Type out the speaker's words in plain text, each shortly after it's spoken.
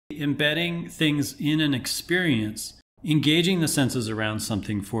embedding things in an experience, engaging the senses around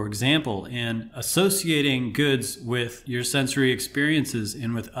something, for example, and associating goods with your sensory experiences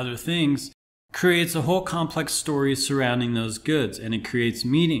and with other things creates a whole complex story surrounding those goods, and it creates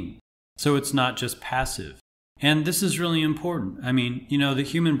meaning. So it's not just passive. And this is really important. I mean, the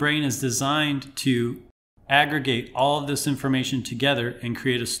human brain is designed to aggregate all of this information together and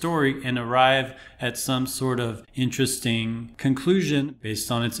create a story and arrive at some sort of interesting conclusion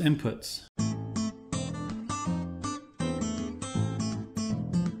based on its inputs.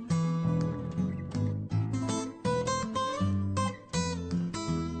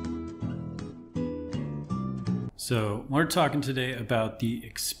 So we're talking today about the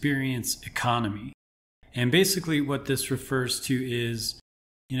experience economy. And basically what this refers to is,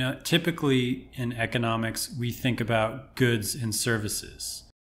 typically in economics, we think about goods and services.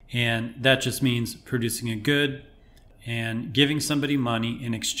 And that just means producing a good and giving somebody money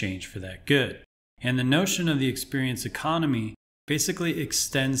in exchange for that good. And the notion of the experience economy basically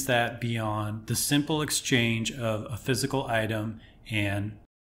extends that beyond the simple exchange of a physical item and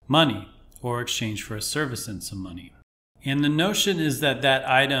money, or exchange for a service and some money. And the notion is that that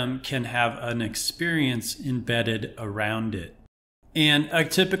item can have an experience embedded around it. And a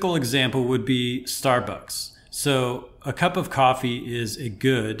typical example would be Starbucks. So a cup of coffee is a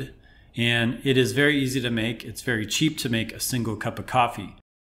good, and it is very easy to make. It's very cheap to make a single cup of coffee.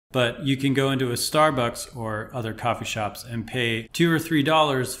 But you can go into a Starbucks or other coffee shops and pay $2 or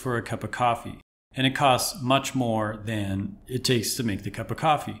 $3 for a cup of coffee. And it costs much more than it takes to make the cup of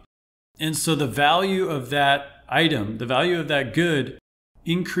coffee. And so the value of that item, the value of that good,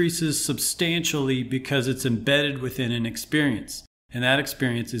 increases substantially because it's embedded within an experience. And that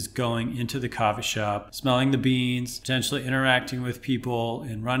experience is going into the coffee shop, smelling the beans, potentially interacting with people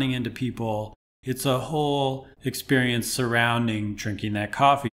and running into people. It's a whole experience surrounding drinking that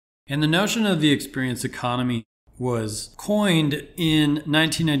coffee. And the notion of the experience economy was coined in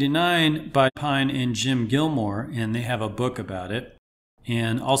 1999 by Pine and Jim Gilmore, and they have a book about it.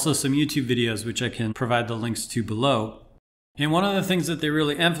 And also some YouTube videos, which I can provide the links to below. And one of the things that they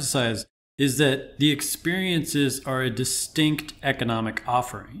really emphasize is that the experiences are a distinct economic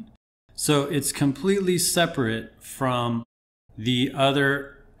offering. So it's completely separate from the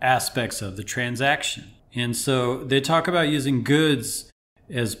other aspects of the transaction. And so they talk about using goods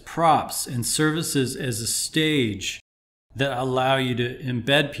as props and services as a stage that allow you to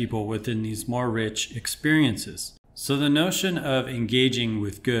embed people within these more rich experiences. So the notion of engaging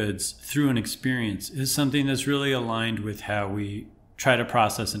with goods through an experience is something that's really aligned with how we try to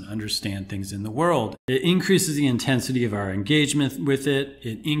process and understand things in the world. It increases the intensity of our engagement with it.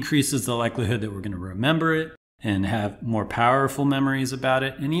 It increases the likelihood that we're going to remember it and have more powerful memories about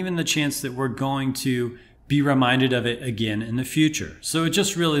it, and even the chance that we're going to be reminded of it again in the future. So it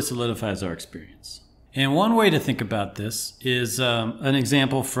just really solidifies our experience. And one way to think about this is an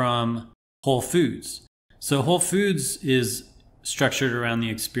example from Whole Foods. So Whole Foods is structured around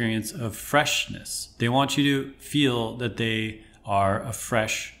the experience of freshness. They want you to feel that they are a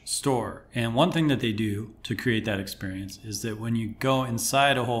fresh store. And one thing that they do to create that experience is that when you go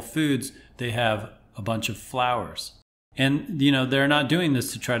inside a Whole Foods, they have a bunch of flowers. And, they're not doing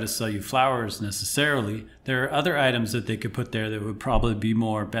this to try to sell you flowers necessarily. There are other items that they could put there that would probably be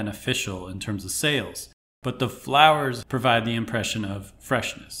more beneficial in terms of sales. But the flowers provide the impression of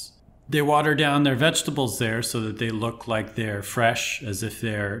freshness. They water down their vegetables there so that they look like they're fresh, as if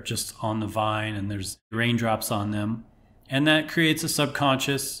they're just on the vine and there's raindrops on them. And that creates a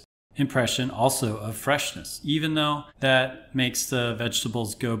subconscious impression also of freshness, even though that makes the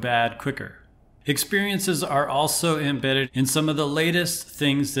vegetables go bad quicker. Experiences are also embedded in some of the latest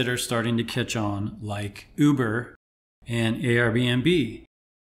things that are starting to catch on, like Uber and Airbnb.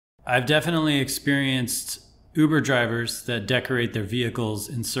 I've definitely experienced Uber drivers that decorate their vehicles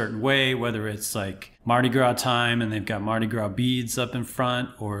in a certain way, whether it's like Mardi Gras time and they've got Mardi Gras beads up in front,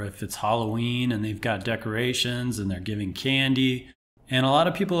 or if it's Halloween and they've got decorations and they're giving candy. And a lot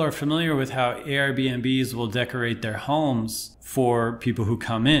of people are familiar with how Airbnbs will decorate their homes for people who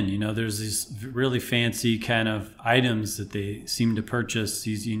come in. There's these really fancy kind of items that they seem to purchase,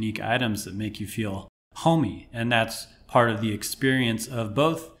 these unique items that make you feel homey. And that's part of the experience of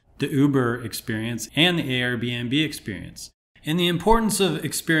both the Uber experience and the Airbnb experience. And the importance of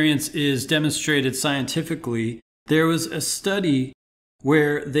experience is demonstrated scientifically. There was a study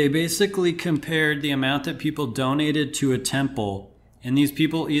where they basically compared the amount that people donated to a temple, and these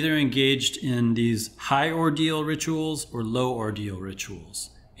people either engaged in these high ordeal rituals or low ordeal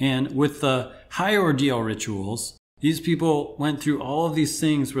rituals. And with the high ordeal rituals, these people went through all of these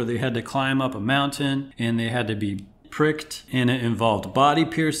things where they had to climb up a mountain and they had to be pricked, and it involved body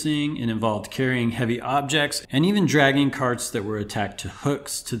piercing, it involved carrying heavy objects, and even dragging carts that were attached to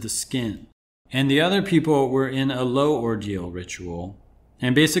hooks to the skin. And the other people were in a low ordeal ritual,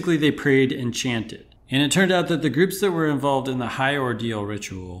 and basically they prayed and chanted. And it turned out that the groups that were involved in the high ordeal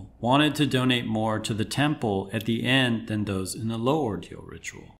ritual wanted to donate more to the temple at the end than those in the low ordeal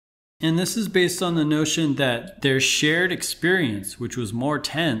ritual. And this is based on the notion that their shared experience, which was more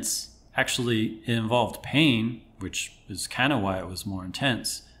tense, actually it involved pain, which is kind of why it was more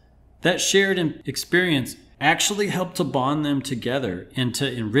intense. That shared experience actually helped to bond them together and to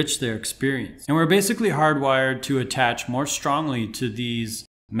enrich their experience. And we're basically hardwired to attach more strongly to these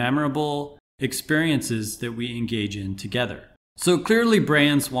memorable experiences that we engage in together. So clearly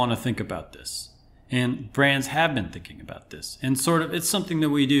brands want to think about this. And brands have been thinking about this. And it's something that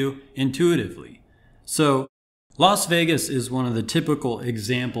we do intuitively. So Las Vegas is one of the typical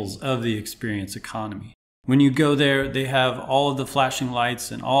examples of the experience economy. When you go there, they have all of the flashing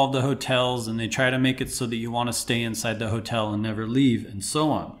lights and all of the hotels, and they try to make it so that you want to stay inside the hotel and never leave, and so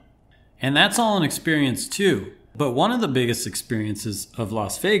on. And that's all an experience too. But one of the biggest experiences of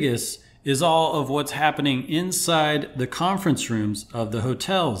Las Vegas is all of what's happening inside the conference rooms of the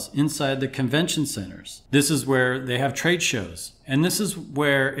hotels, inside the convention centers. This is where they have trade shows. And this is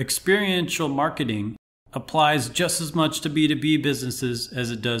where experiential marketing applies just as much to B2B businesses as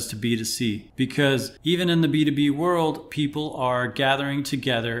it does to B2C. Because even in the B2B world, people are gathering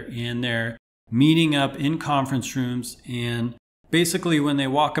together and they're meeting up in conference rooms. And basically when they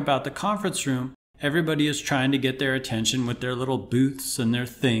walk about the conference room, everybody is trying to get their attention with their little booths and their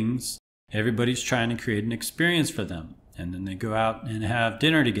things. Everybody's trying to create an experience for them. And then they go out and have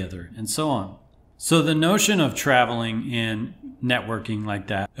dinner together and so on. So the notion of traveling and networking like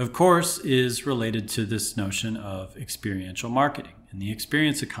that, of course, is related to this notion of experiential marketing and the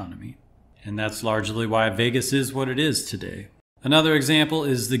experience economy. And that's largely why Vegas is what it is today. Another example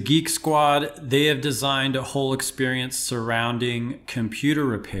is the Geek Squad. They have designed a whole experience surrounding computer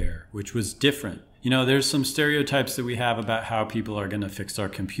repair, which was different. You know, there's some stereotypes that we have about how people are going to fix our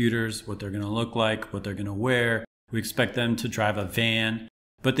computers, what they're going to look like, what they're going to wear. We expect them to drive a van.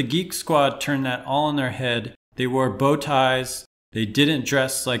 But the Geek Squad turned that all on their head. They wore bow ties. They didn't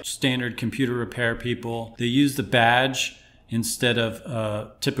dress like standard computer repair people. They used a badge instead of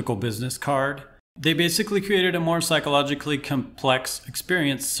a typical business card. They basically created a more psychologically complex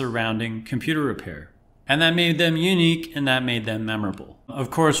experience surrounding computer repair. And that made them unique and that made them memorable.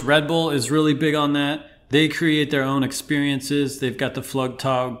 Of course, Red Bull is really big on that. They create their own experiences. They've got the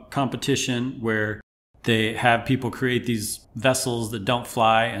Flugtag competition where they have people create these vessels that don't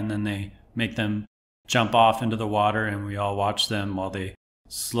fly and then they make them jump off into the water and we all watch them while they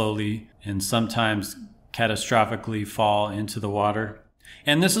slowly and sometimes catastrophically fall into the water.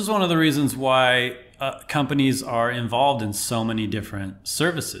 And this is one of the reasons why companies are involved in so many different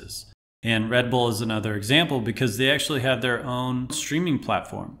services. And Red Bull is another example because they actually have their own streaming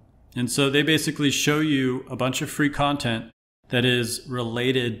platform. And so they basically show you a bunch of free content that is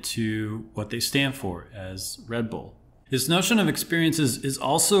related to what they stand for as Red Bull. This notion of experiences is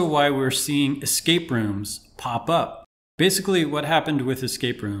also why we're seeing escape rooms pop up. Basically, what happened with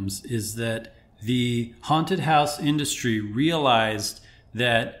escape rooms is that the haunted house industry realized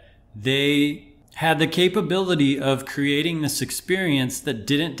that they had the capability of creating this experience that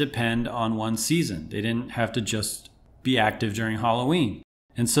didn't depend on one season. They didn't have to just be active during Halloween.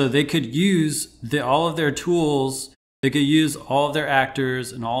 And so they could use all of their tools, they could use all of their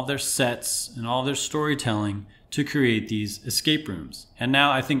actors and all of their sets and all of their storytelling to create these escape rooms. And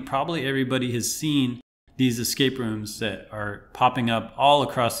now I think probably everybody has seen these escape rooms that are popping up all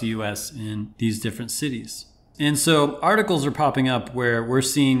across the US in these different cities. And so articles are popping up where we're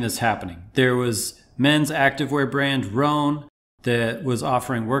seeing this happening. There was men's activewear brand Rhone that was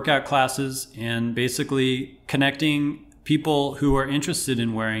offering workout classes and basically connecting people who are interested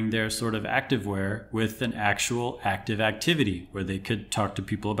in wearing their sort of activewear with an actual active activity where they could talk to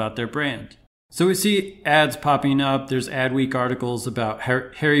people about their brand. So we see ads popping up. There's Adweek articles about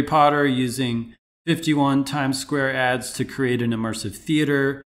Harry Potter using 51 Times Square ads to create an immersive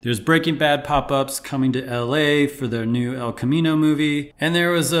theater. There's Breaking Bad pop-ups coming to LA for their new El Camino movie. And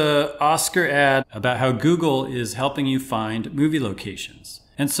there was an Oscar ad about how Google is helping you find movie locations.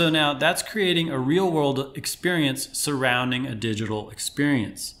 And so now that's creating a real-world experience surrounding a digital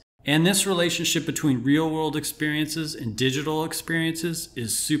experience. And this relationship between real-world experiences and digital experiences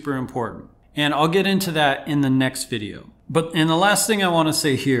is super important. And I'll get into that in the next video. And the last thing I want to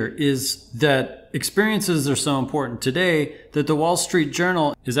say here is that experiences are so important today that the Wall Street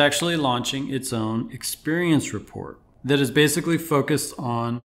Journal is actually launching its own experience report that is basically focused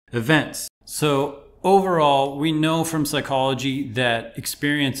on events. So overall, we know from psychology that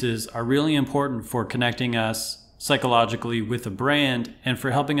experiences are really important for connecting us psychologically with a brand and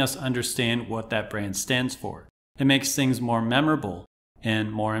for helping us understand what that brand stands for. It makes things more memorable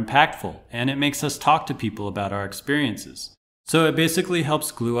and more impactful, and it makes us talk to people about our experiences. So it basically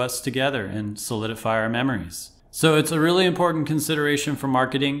helps glue us together and solidify our memories. So it's a really important consideration for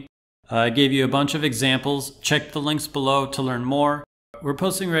marketing. I gave you a bunch of examples. Check the links below to learn more. We're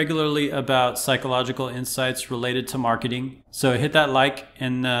posting regularly about psychological insights related to marketing. So hit that like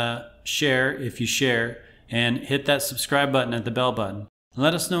and share if you share, and hit that subscribe button at the bell button. And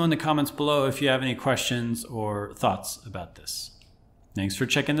let us know in the comments below if you have any questions or thoughts about this. Thanks for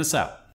checking this out.